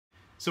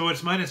So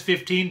it's minus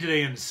 15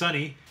 today and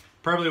sunny.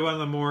 Probably one of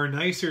the more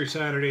nicer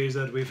Saturdays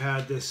that we've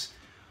had this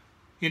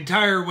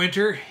entire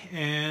winter.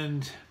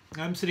 And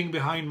I'm sitting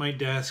behind my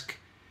desk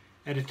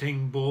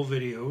editing bull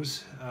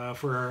videos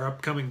for our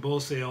upcoming bull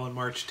sale on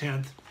March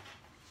 10th.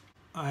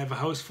 I have a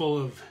house full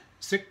of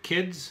sick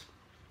kids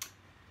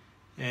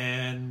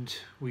and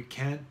we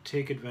can't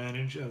take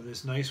advantage of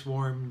this nice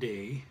warm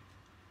day.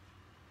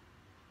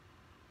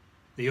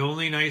 The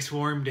only nice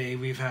warm day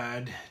we've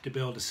had to be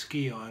able to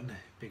ski on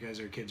because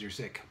our kids are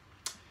sick.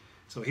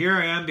 So here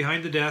I am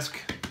behind the desk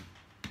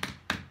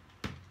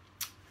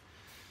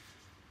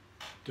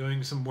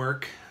doing some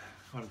work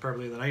on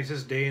probably the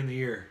nicest day in the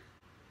year.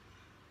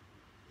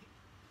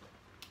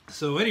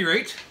 So at any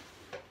rate,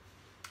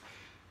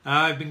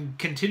 I've been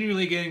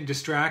continually getting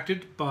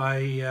distracted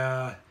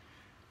by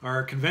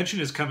our convention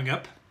is coming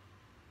up.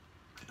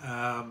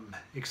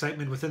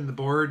 Excitement within the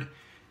board,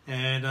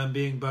 and I'm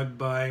being bugged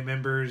by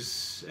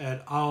members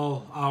at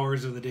all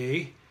hours of the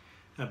day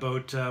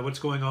about what's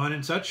going on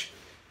and such.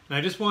 And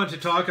I just wanted to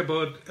talk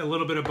about a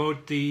little bit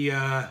about the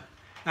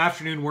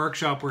afternoon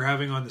workshop we're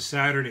having on the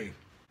Saturday.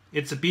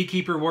 It's a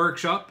beekeeper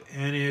workshop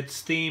and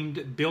it's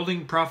themed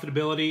building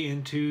profitability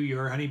into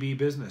your honeybee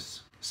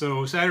business.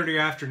 So Saturday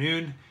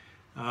afternoon,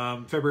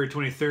 February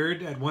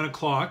 23rd at 1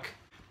 o'clock,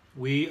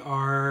 we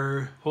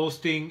are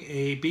hosting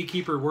a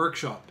beekeeper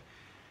workshop.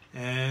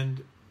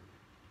 And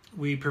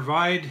we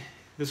provide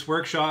this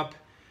workshop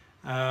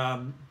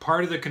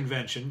part of the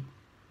convention.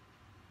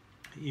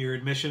 Your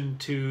admission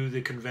to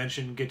the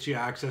convention gets you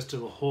access to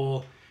the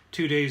whole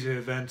 2 days of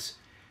events.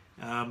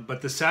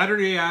 But the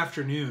Saturday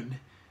afternoon,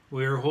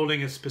 we're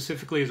holding it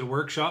specifically as a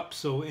workshop,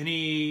 so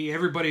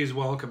everybody is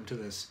welcome to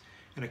this.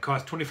 And it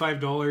costs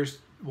 $25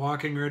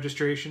 walking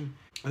registration.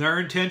 And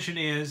our intention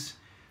is,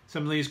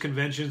 some of these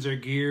conventions are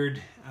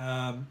geared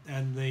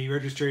and the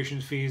registration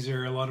fees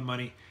are a lot of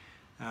money.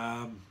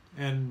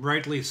 And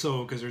rightly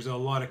so, because there's a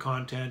lot of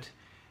content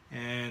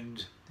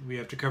and we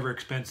have to cover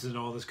expenses and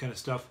all this kind of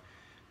stuff.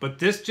 But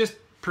this just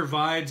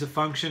provides a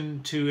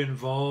function to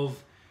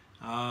involve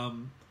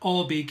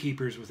all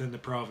beekeepers within the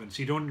province.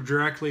 You don't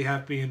directly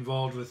have to be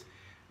involved with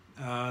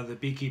the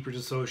Beekeepers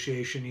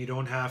Association. You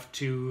don't have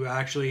to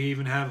actually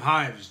even have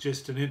hives,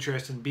 just an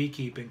interest in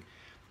beekeeping.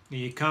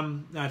 You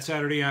come that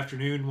Saturday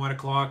afternoon, 1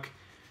 o'clock,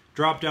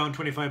 drop down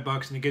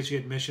 $25 and it gets you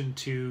admission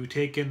to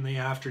take in the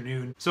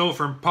afternoon. So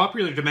from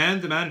popular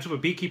demand, the Manitoba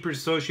Beekeepers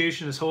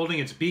Association is holding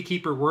its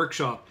Beekeeper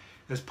Workshop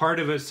as part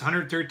of its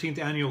 113th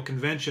annual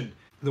convention.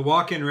 The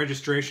walk-in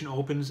registration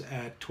opens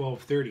at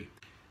 12:30.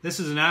 This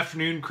is an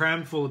afternoon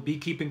crammed full of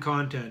beekeeping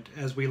content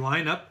as we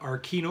line up our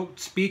keynote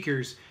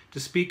speakers to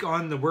speak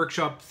on the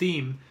workshop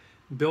theme,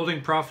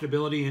 building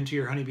profitability into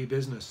your honeybee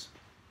business.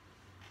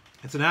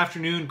 It's an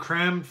afternoon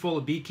crammed full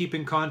of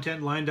beekeeping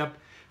content lined up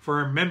for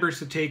our members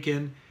to take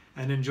in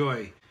and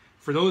enjoy.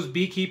 For those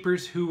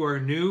beekeepers who are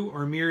new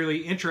or merely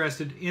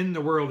interested in the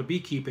world of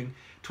beekeeping,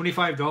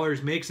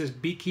 $25 makes this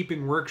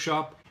beekeeping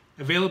workshop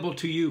available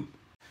to you.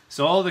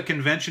 So all the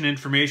convention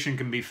information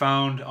can be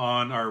found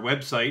on our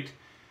website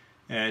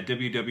at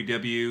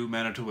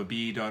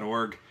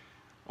www.manitobabee.org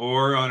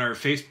or on our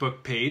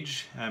Facebook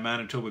page,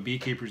 Manitoba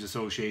Beekeepers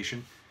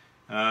Association.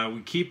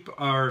 We keep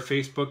our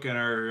Facebook and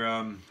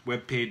our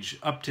web page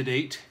up to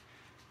date.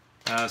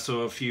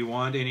 So if you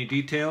want any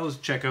details,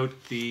 check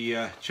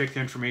the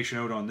information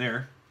out on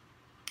there.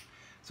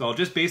 So I'll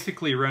just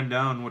basically run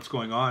down what's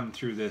going on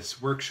through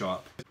this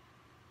workshop.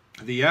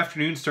 The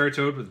afternoon starts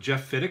out with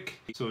Jeff Fiddick.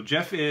 So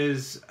Jeff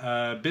is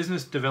a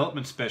business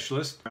development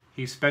specialist.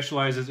 He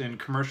specializes in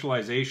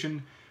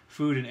commercialization,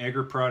 food and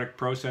agri-product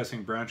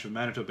processing branch of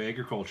Manitoba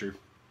agriculture.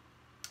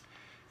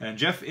 And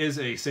Jeff is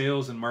a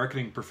sales and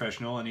marketing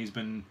professional, and he's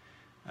been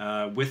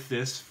with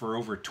this for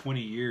over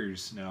 20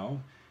 years now.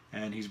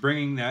 And he's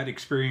bringing that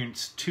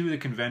experience to the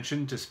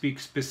convention to speak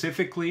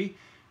specifically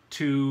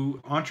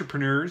to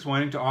entrepreneurs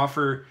wanting to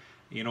offer,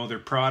 their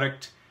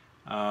product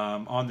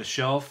on the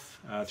shelf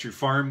through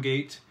farm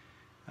gate,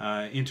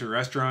 into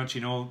restaurants,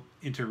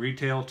 into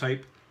retail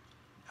type.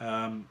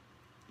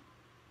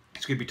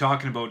 He's going to be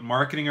talking about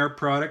marketing our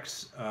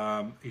products.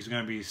 He's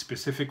going to be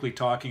specifically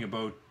talking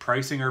about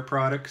pricing our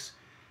products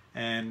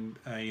and,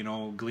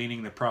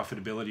 gleaning the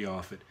profitability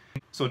off it.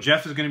 So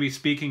Jeff is going to be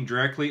speaking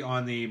directly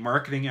on the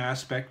marketing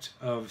aspect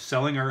of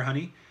selling our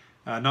honey,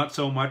 not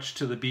so much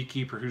to the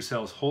beekeeper who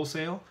sells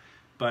wholesale,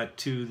 but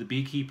to the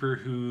beekeeper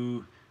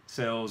who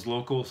sells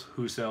locals,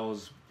 who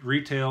sells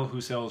retail, who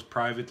sells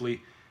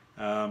privately,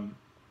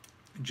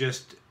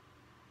 just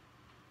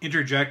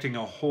interjecting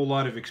a whole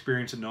lot of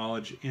experience and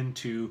knowledge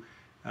into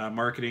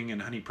marketing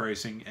and honey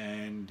pricing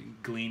and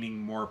gleaning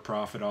more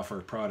profit off our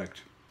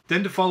product.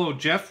 Then to follow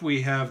Jeff,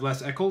 we have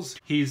Les Eccles.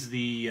 He's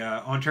the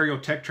Ontario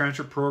Tech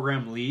Transfer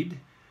Program lead.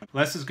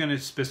 Les is going to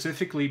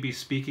specifically be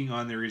speaking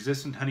on the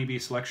resistant honeybee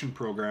selection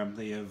program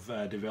they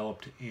have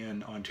developed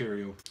in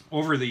Ontario.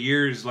 Over the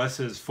years, Les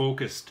has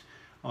focused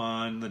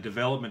on the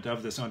development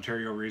of this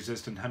Ontario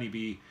resistant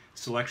honeybee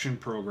selection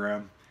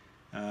program.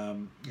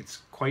 It's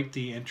quite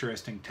the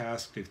interesting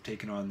task they've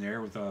taken on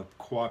there with a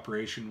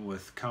cooperation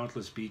with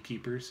countless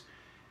beekeepers.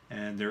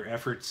 and their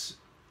efforts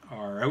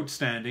are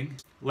outstanding.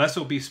 Les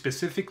will be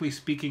specifically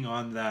speaking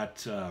on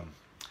that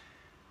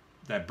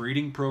that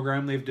breeding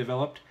program they've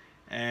developed,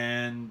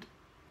 and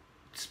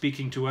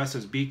speaking to us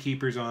as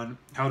beekeepers on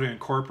how to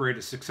incorporate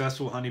a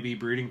successful honeybee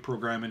breeding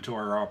program into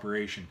our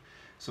operation.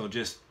 So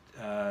just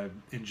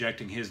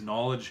injecting his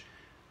knowledge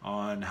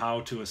on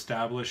how to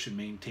establish and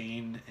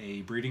maintain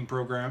a breeding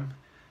program,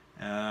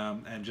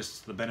 and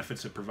just the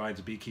benefits it provides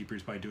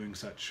beekeepers by doing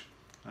such.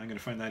 I'm going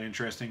to find that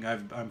interesting.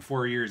 I'm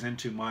 4 years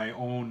into my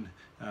own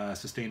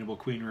sustainable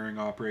queen rearing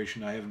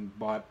operation. I haven't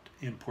bought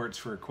imports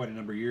for quite a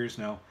number of years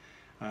now.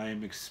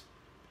 I'm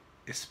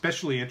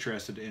especially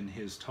interested in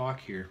his talk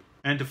here.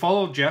 And to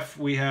follow Jeff,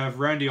 we have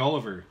Randy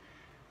Oliver.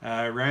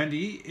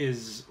 Randy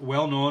is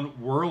well known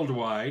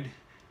worldwide,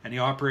 and he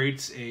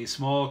operates a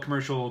small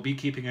commercial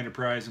beekeeping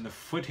enterprise in the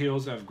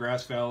foothills of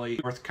Grass Valley,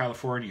 North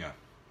California.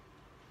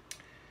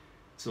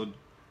 So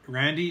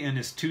Randy and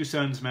his 2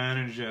 sons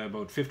manage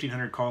about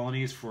 1,500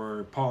 colonies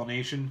for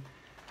pollination.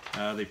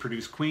 They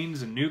produce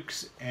queens and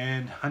nukes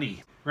and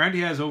honey.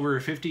 Randy has over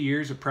 50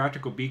 years of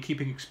practical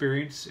beekeeping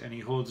experience, and he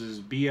holds his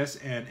BS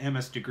and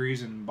MS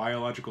degrees in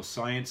biological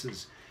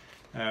sciences.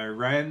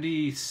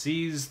 Randy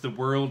sees the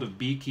world of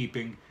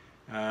beekeeping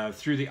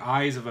through the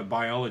eyes of a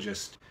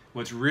biologist.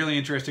 What's really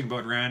interesting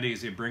about Randy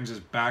is he brings his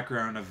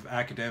background of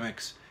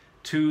academics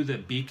to the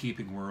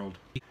beekeeping world.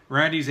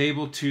 Randy's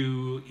able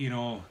to,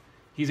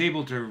 he's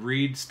able to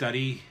read,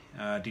 study,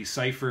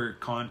 decipher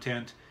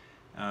content.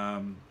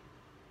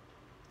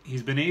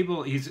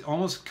 He's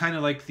almost kind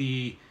of like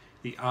the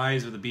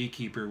eyes of the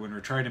beekeeper when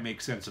we're trying to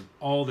make sense of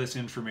all this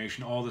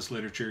information, all this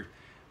literature,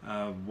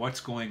 what's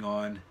going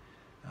on,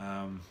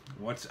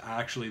 what's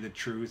actually the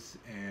truth,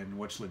 and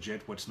what's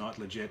legit, what's not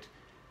legit.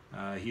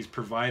 He's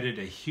provided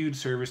a huge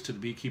service to the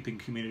beekeeping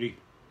community,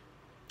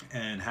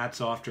 and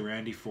hats off to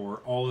Randy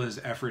for all his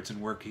efforts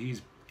and work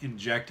he's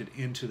injected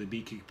into the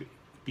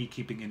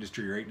beekeeping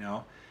industry right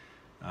now.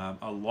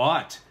 A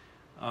lot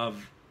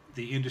of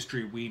the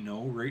industry we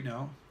know right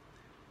now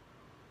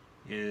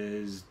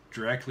is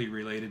directly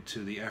related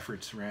to the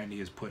efforts Randy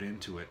has put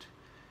into it.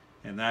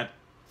 And that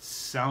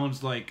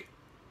sounds like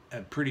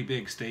a pretty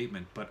big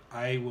statement, but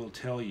I will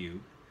tell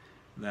you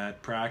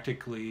that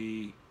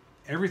practically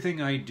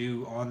everything I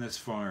do on this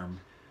farm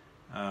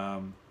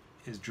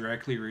is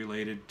directly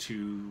related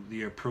to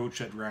the approach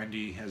that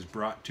Randy has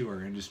brought to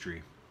our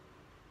industry.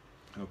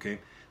 Okay,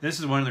 this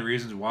is one of the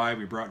reasons why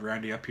we brought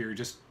Randy up here,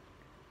 just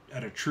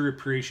at a true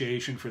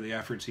appreciation for the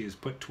efforts he has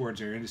put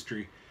towards our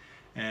industry.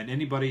 And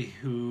anybody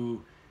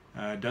who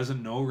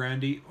doesn't know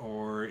Randy,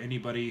 or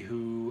anybody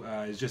who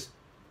is just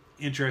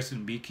interested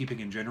in beekeeping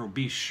in general,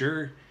 be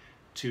sure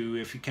to,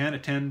 if you can't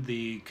attend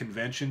the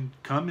convention,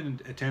 come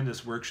and attend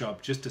this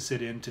workshop just to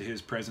sit into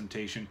his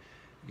presentation,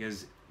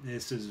 because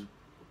this is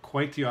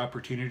quite the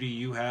opportunity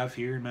you have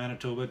here in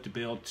Manitoba to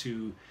be able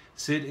to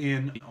sit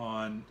in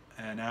on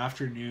an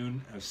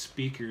afternoon of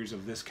speakers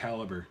of this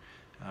caliber.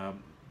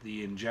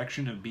 The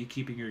injection of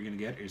beekeeping you're going to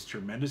get is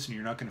tremendous, and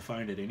you're not going to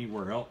find it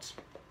anywhere else.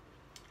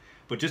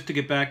 But just to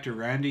get back to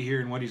Randy here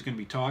and what he's going to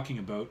be talking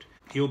about,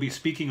 he'll be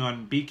speaking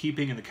on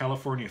beekeeping in the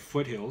California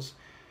foothills,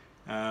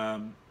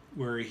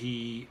 where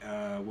he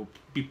will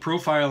be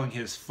profiling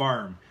his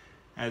farm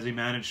as he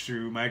managed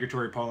through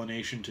migratory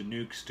pollination to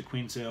nukes to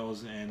queen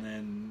cells and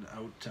then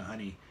out to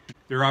honey.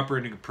 Their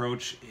operating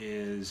approach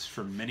is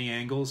from many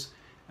angles.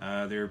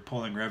 They're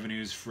pulling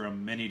revenues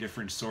from many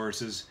different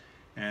sources,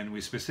 and we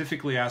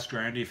specifically asked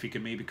Randy if he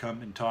could maybe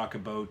come and talk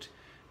about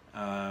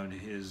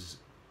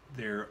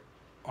their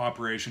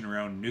operation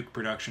around nuke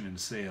production and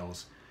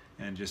sales,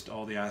 and just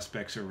all the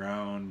aspects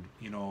around,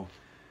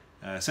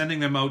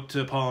 sending them out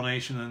to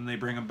pollination, and then they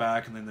bring them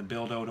back, and then they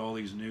build out all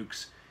these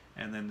nukes,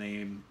 and then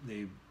they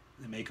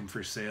make them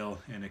for sale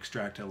and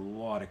extract a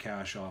lot of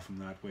cash off them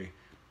that way.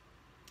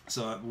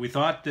 So we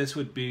thought this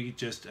would be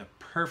just a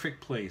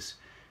perfect place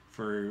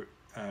for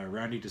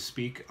Randy to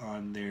speak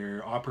on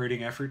their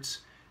operating efforts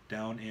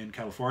down in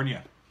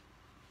California.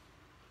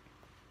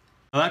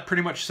 Well, that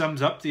pretty much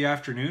sums up the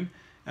afternoon.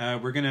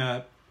 We're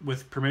gonna,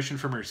 with permission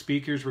from our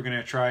speakers, we're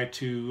gonna try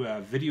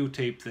to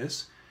videotape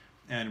this,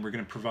 and we're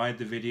gonna provide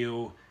the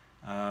video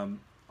on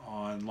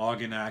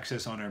login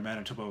access on our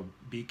Manitoba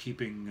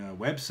Beekeeping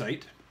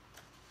website.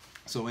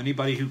 So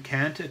anybody who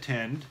can't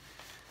attend,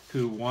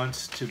 who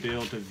wants to be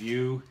able to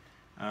view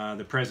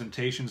the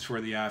presentations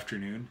for the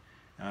afternoon,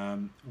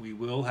 we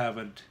will have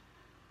it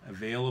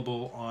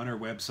available on our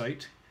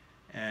website,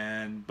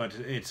 but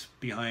it's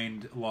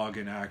behind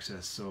login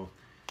access. So,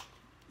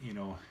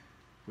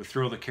 we'll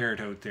throw the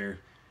carrot out there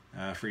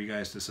for you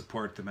guys to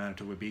support the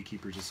Manitoba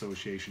Beekeepers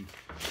Association.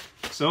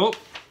 So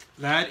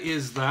that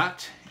is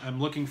that. I'm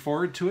looking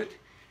forward to it,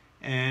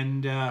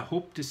 and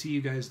hope to see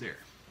you guys there.